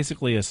 It's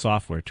basically a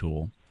software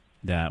tool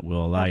that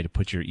will allow you to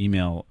put your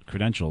email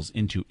credentials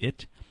into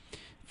it,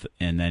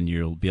 and then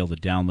you'll be able to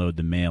download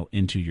the mail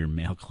into your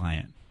mail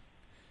client.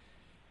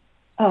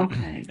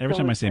 Okay. Every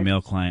time I say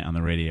mail client on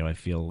the radio, I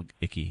feel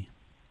icky.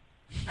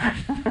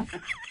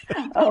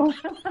 Oh.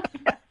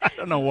 I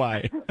don't know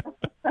why.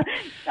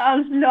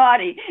 Sounds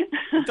naughty.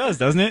 It does,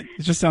 doesn't it?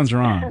 It just sounds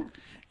wrong.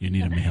 You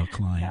need a mail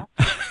client.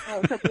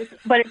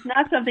 But it's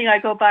not something I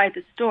go buy at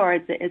the store.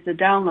 It's a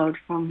download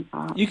from.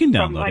 You can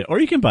download it, or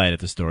you can buy it at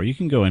the store. You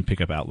can go and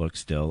pick up Outlook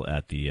still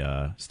at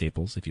the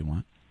Staples if you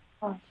want.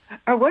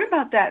 Or what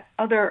about that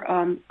other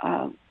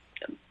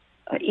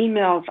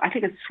email? I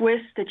think it's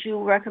Swiss that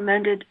you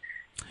recommended.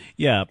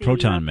 Yeah,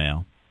 Proton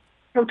Mail.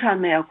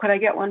 Proton Mail. Could I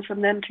get one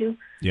from them too?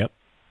 Yep.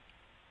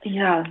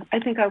 Yeah, I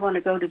think I want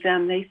to go to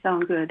them. They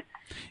sound good.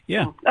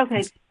 Yeah.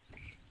 Okay.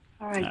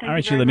 All right. All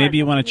right, Sheila. Maybe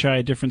you want to try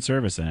a different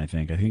service. Then I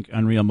think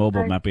Unreal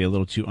Mobile might be a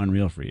little too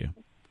unreal for you.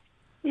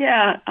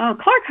 Yeah,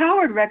 Clark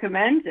Howard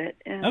recommends it.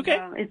 And, okay.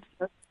 It's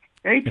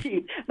very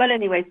cheap. But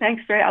anyway,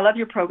 thanks I love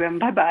your program.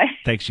 Bye bye.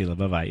 Thanks, Sheila.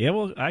 Bye bye. Yeah,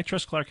 well, I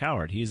trust Clark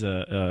Howard. He's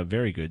a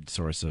very good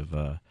source of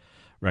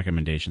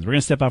recommendations. We're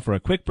going to step out for a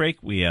quick break.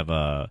 We have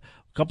a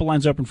couple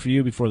lines open for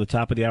you before the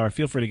top of the hour.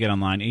 Feel free to get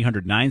online,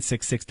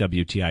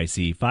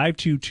 800-966-WTIC,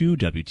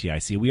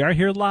 522-WTIC. We are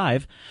here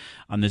live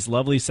on this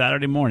lovely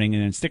Saturday morning,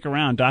 and then stick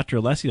around. Dr.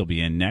 Alessi will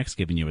be in next,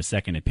 giving you a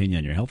second opinion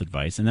on your health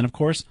advice. And then, of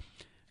course,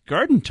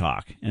 garden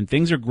talk, and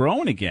things are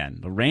growing again.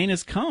 The rain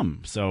has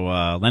come. So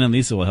Len and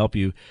Lisa will help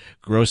you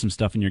grow some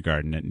stuff in your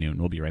garden at noon.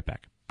 We'll be right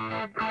back.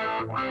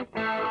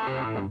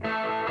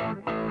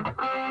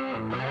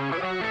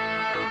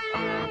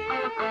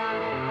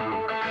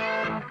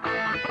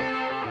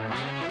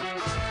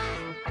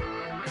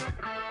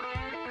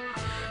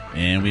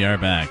 And we are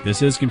back.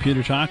 This is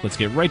Computer Talk. Let's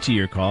get right to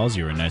your calls.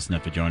 You were nice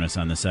enough to join us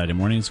on this Saturday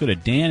morning. Let's go to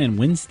Dan in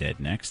Winstead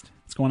next.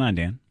 What's going on,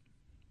 Dan?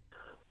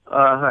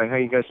 Hi, how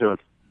you guys doing?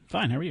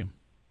 Fine, how are you?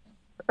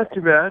 Not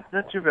too bad,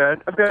 not too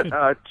bad. I've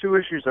got two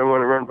issues I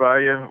want to run by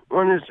you.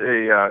 One is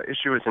a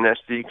issue with an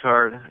SD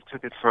card. I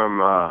took it from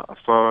a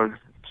phone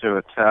to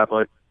a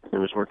tablet. It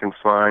was working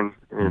fine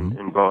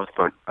in both,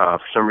 but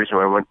for some reason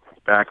when I went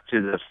back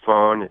to the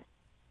phone,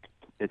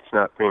 it's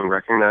not being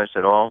recognized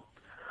at all.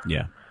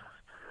 Yeah.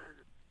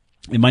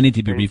 It might need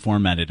to be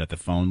reformatted at the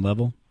phone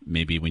level.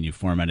 Maybe when you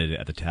formatted it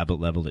at the tablet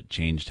level, it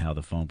changed how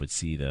the phone would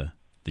see the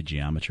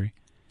geometry.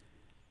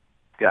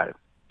 Got it.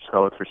 So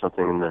I'll look for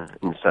something in the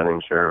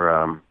settings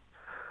or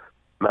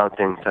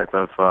mounting type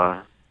of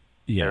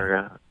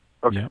area.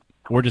 Okay. Yeah.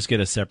 Or just get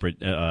a separate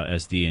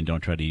SD and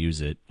don't try to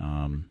use it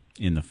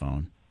in the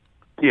phone.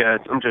 Yeah,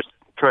 I'm just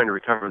trying to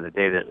recover the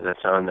data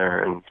that's on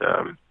there, and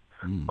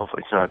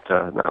hopefully it's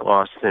not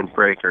lost, didn't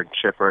break or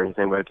chip or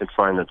anything. But I did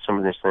find that some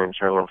of these things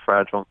are a little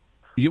fragile.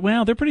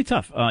 Well, they're pretty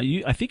tough.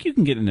 I think you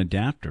can get an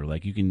adapter.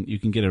 Like you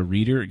can get a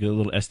reader, get a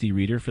little SD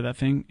reader for that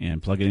thing,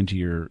 and plug it into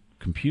your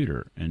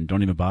computer, and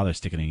don't even bother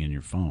sticking it in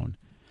your phone.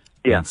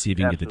 Yeah, and see if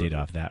you can get the data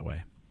off that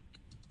way.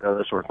 No,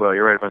 this worked well.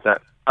 You're right about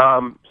that.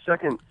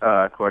 Second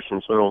question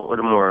is a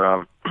little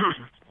more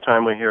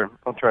timely here.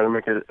 I'll try to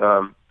make it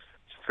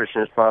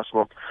sufficient as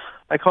possible.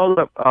 I called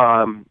up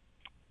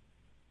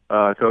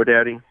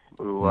GoDaddy,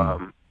 who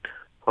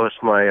hosts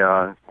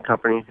my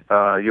company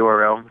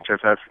URL, which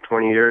I've had for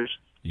 20 years.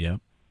 Yeah.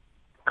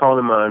 Called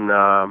them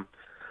on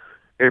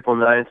April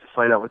 9th to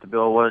find out what the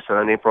bill was, and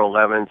on April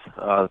 11th,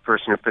 the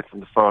person who picked up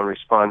the phone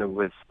responded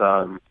with,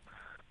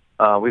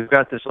 we've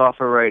got this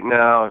offer right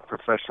now, a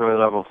professionally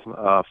level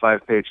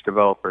 5-page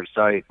developer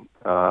site,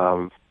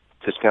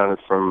 discounted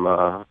from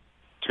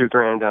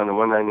 $2,000 down to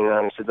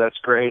 $199. I said, that's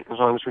great, as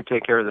long as we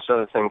take care of this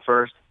other thing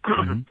first.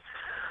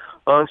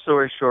 Long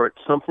story short,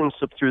 something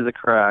slipped through the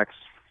cracks,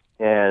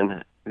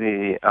 and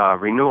the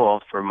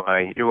renewal for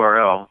my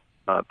URL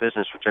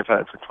business, which I've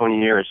had for 20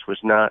 years, was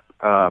not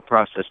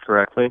processed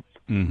correctly.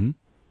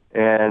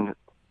 And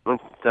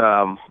went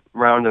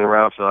round and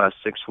around for the last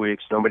 6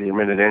 weeks. Nobody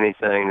admitted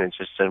anything. They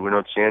just said, we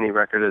don't see any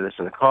record of this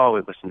in the call.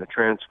 We listened to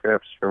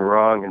transcripts. You're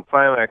wrong. And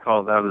finally, I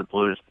called out of the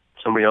blue.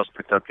 Somebody else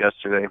picked up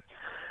yesterday.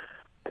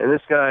 And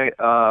this guy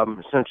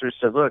essentially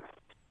said, look,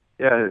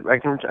 yeah, I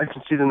can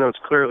see the notes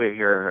clearly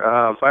here.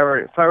 If I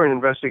were an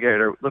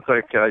investigator, it looked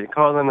like you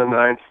called on the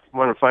 9th,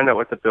 wanted to find out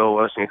what the bill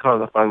was, and you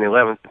called up on the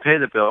 11th to pay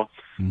the bill.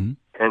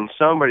 And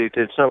somebody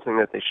did something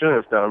that they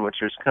shouldn't have done, which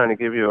was kind of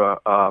give you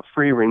a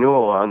free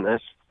renewal on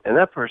this. And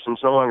that person's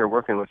no longer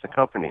working with the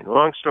company. The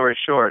long story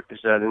short is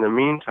that in the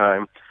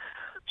meantime,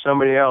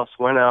 somebody else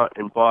went out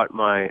and bought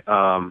my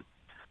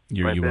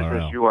your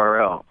business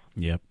URL.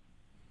 Yep.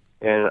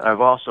 And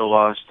I've also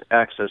lost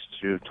access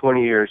to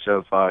 20 years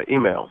of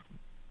email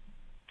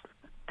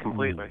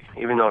completely,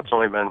 even though it's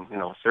only been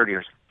 30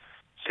 or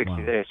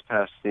 60 days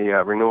past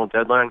the renewal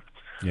deadline.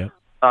 Yep.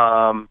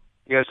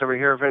 You guys ever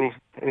hear of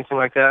anything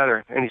like that,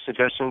 or any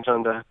suggestions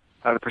on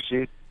how to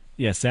proceed?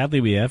 Yeah, sadly,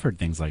 we have heard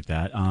things like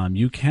that.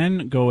 You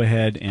can go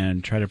ahead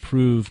and try to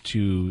prove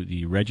to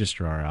the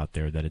registrar out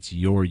there that it's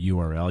your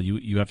URL.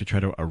 You have to try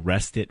to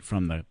arrest it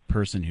from the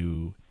person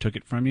who took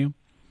it from you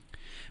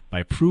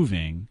by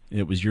proving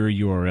it was your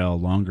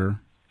URL longer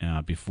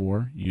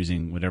before,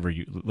 using whatever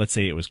let's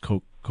say it was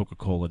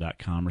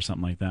Coca-Cola.com or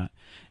something like that,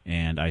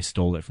 and I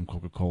stole it from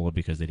Coca-Cola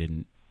because they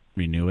didn't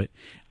renew it.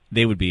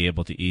 They would be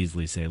able to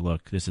easily say,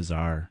 look, this is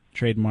our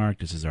trademark,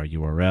 this is our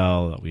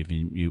URL, we've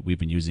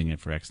been using it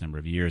for X number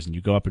of years, and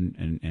you go up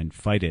and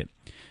fight it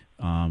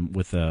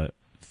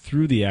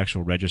through the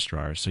actual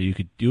registrar. So you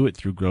could do it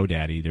through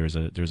GoDaddy.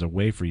 There's a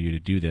way for you to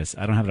do this.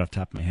 I don't have it off the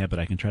top of my head, but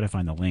I can try to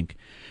find the link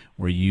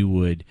where you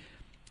would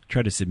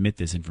try to submit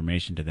this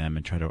information to them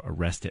and try to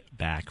arrest it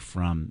back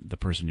from the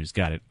person who's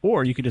got it.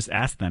 Or you could just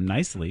ask them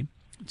nicely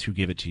to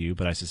give it to you,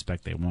 but I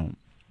suspect they won't.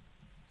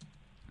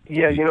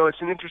 Yeah,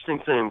 it's an interesting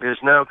thing because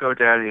now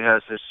GoDaddy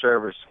has this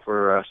service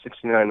for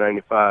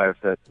 $69.95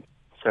 that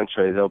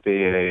essentially there'll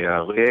be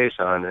a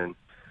liaison and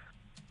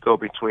go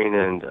between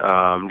and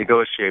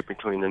negotiate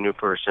between the new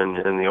person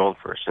and the old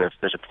person if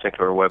there's a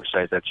particular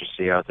website that you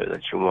see out there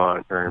that you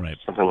want or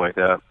something like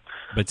that.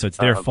 But so it's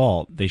their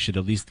fault. They should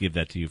at least give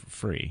that to you for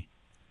free.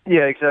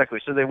 Yeah,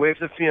 exactly. So they waive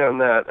the fee on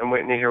that. I'm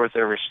waiting to hear what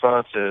their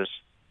response is.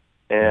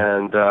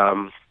 And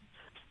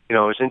it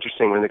was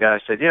interesting when the guy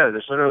said, yeah,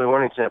 there's literally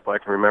one example I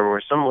can remember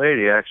where some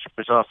lady actually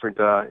was offered,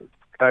 the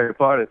guy who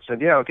bought it said,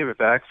 yeah, I'll give it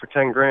back for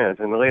 $10,000.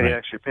 And the lady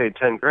actually paid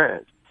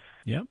 $10,000.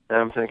 Yep. And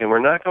I'm thinking, we're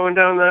not going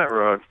down that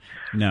road.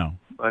 No.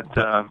 But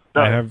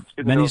I have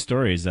many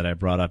stories that I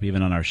brought up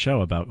even on our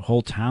show about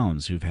whole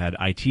towns who've had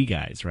IT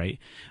guys, right,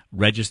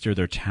 register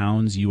their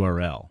town's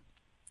URL.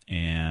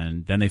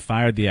 And then they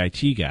fired the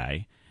IT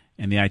guy,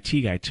 and the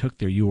IT guy took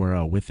their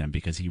URL with them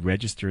because he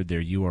registered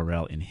their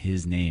URL in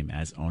his name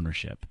as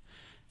ownership.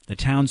 The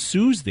town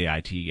sues the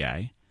IT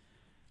guy,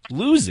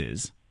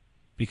 loses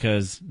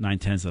because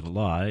 9/10 of the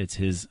law, it's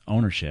his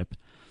ownership.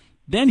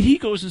 Then he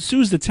goes and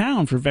sues the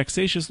town for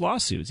vexatious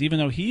lawsuits, even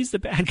though he's the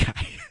bad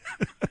guy,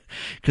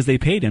 because they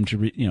paid him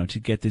to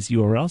get this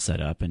URL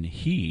set up, and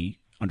he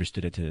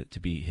understood it to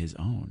be his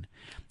own,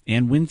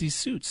 and wins these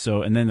suits.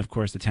 So, and then of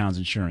course the town's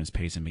insurance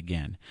pays him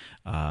again.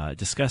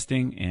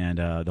 Disgusting, and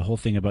the whole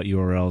thing about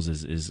URLs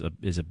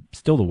is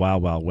still the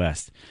wild, wild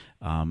west.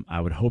 I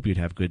would hope you'd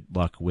have good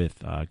luck with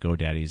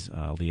GoDaddy's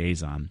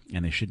liaison,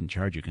 and they shouldn't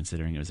charge you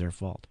considering it was their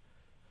fault.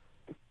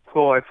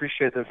 Cool, I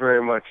appreciate that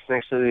very much.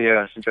 Thanks for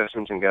the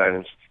suggestions and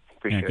guidance.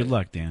 Appreciate it. Good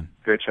luck, Dan.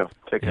 Great show.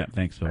 Take care. Yeah,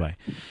 thanks. Bye-bye.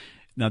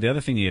 Now, the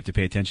other thing you have to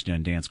pay attention to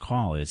on Dan's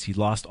call is he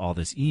lost all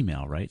this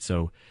email, right?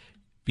 So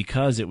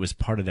because it was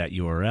part of that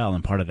URL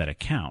and part of that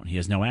account, he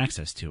has no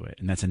access to it.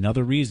 And that's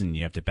another reason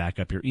you have to back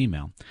up your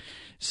email.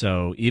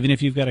 So even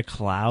if you've got a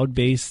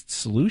cloud-based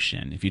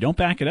solution, if you don't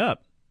back it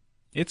up,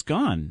 it's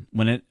gone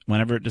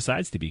whenever it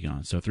decides to be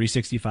gone. So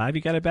 365,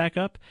 you got to back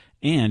up.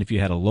 And if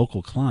you had a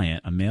local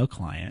client, a mail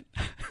client,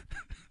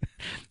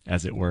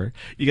 as it were,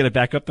 you got to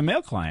back up the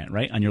mail client,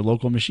 right, on your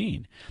local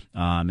machine.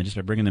 And just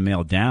by bringing the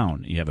mail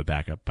down, you have a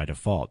backup by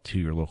default to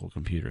your local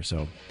computer.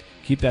 So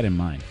keep that in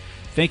mind.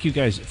 Thank you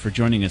guys for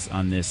joining us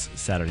on this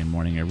Saturday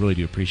morning. I really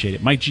do appreciate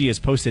it. Mike G has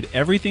posted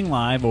everything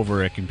live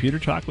over at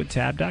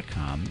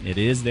ComputerTalkWithTab.com. It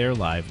is there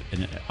live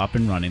and up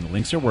and running. The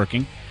links are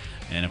working.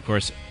 And, of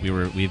course,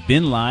 we've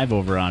been live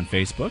over on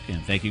Facebook.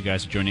 And thank you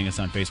guys for joining us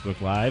on Facebook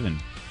Live and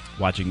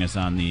watching us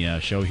on the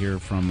show here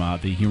from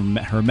the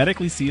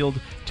hermetically sealed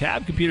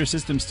Tab Computer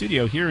Systems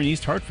studio here in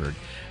East Hartford.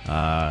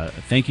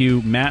 Thank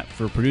you, Matt,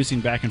 for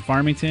producing back in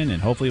Farmington.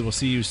 And hopefully we'll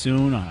see you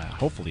soon,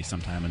 hopefully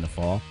sometime in the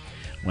fall,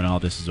 when all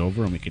this is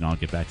over and we can all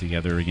get back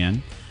together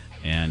again.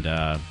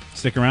 And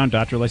stick around.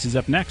 Dr. Les is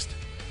up next.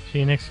 See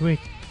you next week.